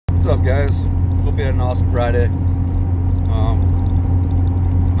What's up, guys? Hope you had an awesome Friday.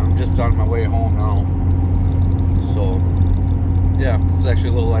 I'm just on my way home now. So, yeah, it's actually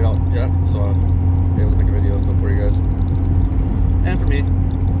a little light out yet, so I'll be able to make a video stuff for you guys. And for me.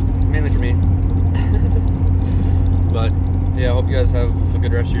 Mainly for me. But, yeah, I hope you guys have a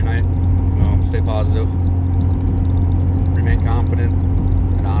good rest of your night. Stay positive. Remain confident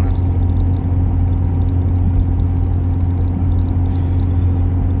and honest.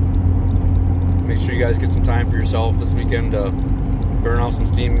 Make sure you guys get some time for yourself this weekend to burn off some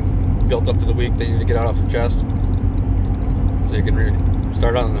steam built up through the week that you need to get out off your chest, so you can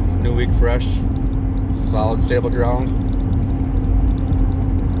start on the new week fresh, solid, stable ground.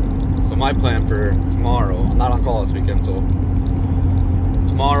 So my plan for tomorrow, I'm not on call this weekend, so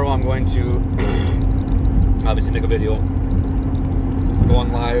tomorrow I'm going to obviously make a video, go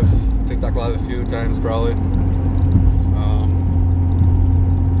on live, TikTok live a few times probably.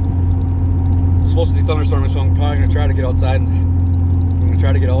 It's supposed to be thunderstorming, so I'm probably going to try to get outside. I'm going to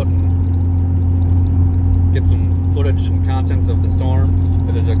try to get out and get some footage and content of the storm.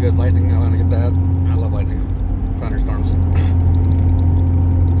 If there's a good lightning, I want to get that. I love lightning, thunderstorms.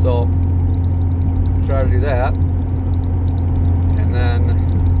 So, try to do that. And then,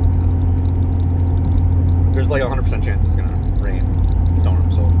 there's like a 100% chance it's going to rain, storm,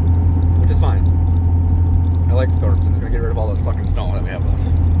 so, which is fine. I like storms, and it's going to get rid of all this fucking snow that we have left.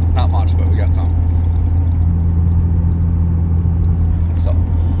 Not much, but we got some.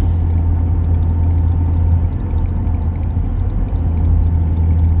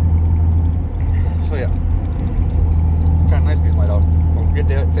 So yeah. Kind of nice being light out. Don't forget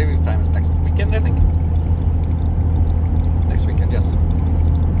daylight savings time is next weekend, I think. Next weekend, yes.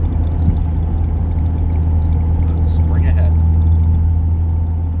 Spring ahead.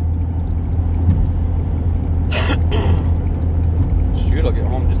 Shoot, I'll get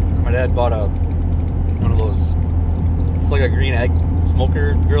home. My dad bought one of those. It's like a green egg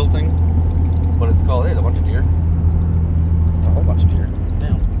smoker grill thing, but it's called. There's a bunch of deer. A whole bunch of deer.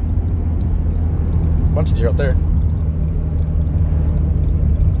 Damn. A bunch of deer out there. I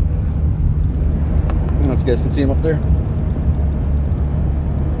don't know if you guys can see them up there.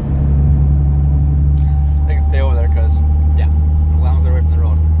 They can stay over there because, yeah, as long as they're away from the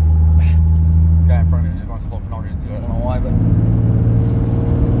road. The guy in front of me is just going slow for no reason too. I don't know why, but.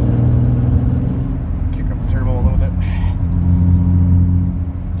 Turbo a little bit.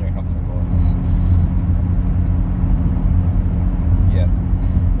 There ain't no turbo in this. Yeah.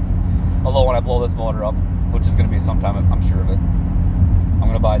 Although when I blow this motor up, which is going to be sometime, I'm sure of it, I'm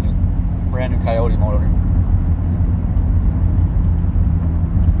going to buy a brand new Coyote motor.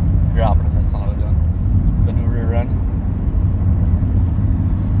 Drop it in this son of a gun. The new rear end.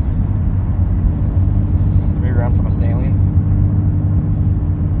 Rear end from a Saline.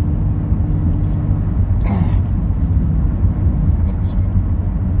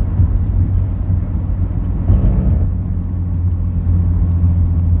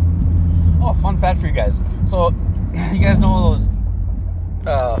 Fun fact for you guys. So, you guys know those,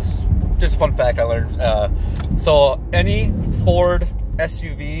 just a fun fact I learned. So, any Ford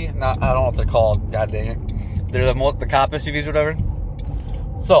SUV, I don't know what they're called, god dang it. They're the cop SUVs or whatever.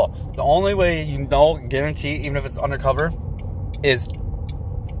 So, the only way you know, guarantee, even if it's undercover, is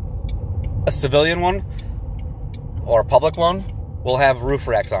a civilian one or a public one will have roof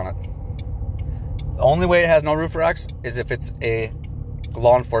racks on it. The only way it has no roof racks is if it's a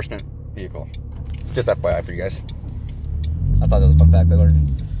law enforcement vehicle. Just FYI for you guys. I thought that was a fun fact I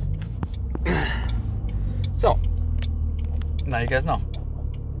learned. So, now you guys know.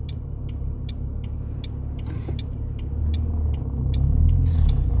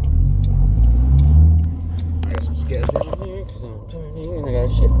 I got some gas in here because I'm turning and I gotta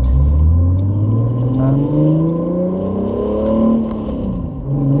shift.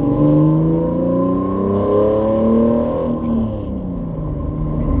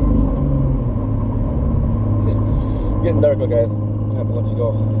 Getting dark, guys. I have to let you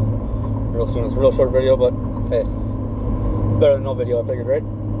go real soon. It's a real short video, but hey, it's better than no video, I figured, right? I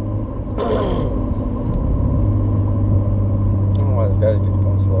don't know why this guy's getting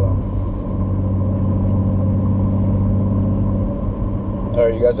going slow down.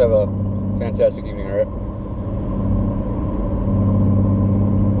 Alright, you guys have a fantastic evening, alright?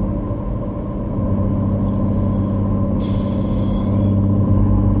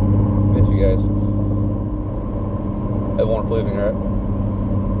 Miss you guys. Have a wonderful evening, alright?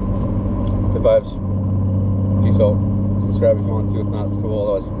 Good vibes. Peace out. Subscribe if you want to. If not, it's cool.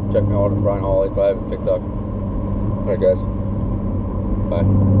 Otherwise, check me out on Brian Hall 85 and TikTok. Alright, guys. Bye.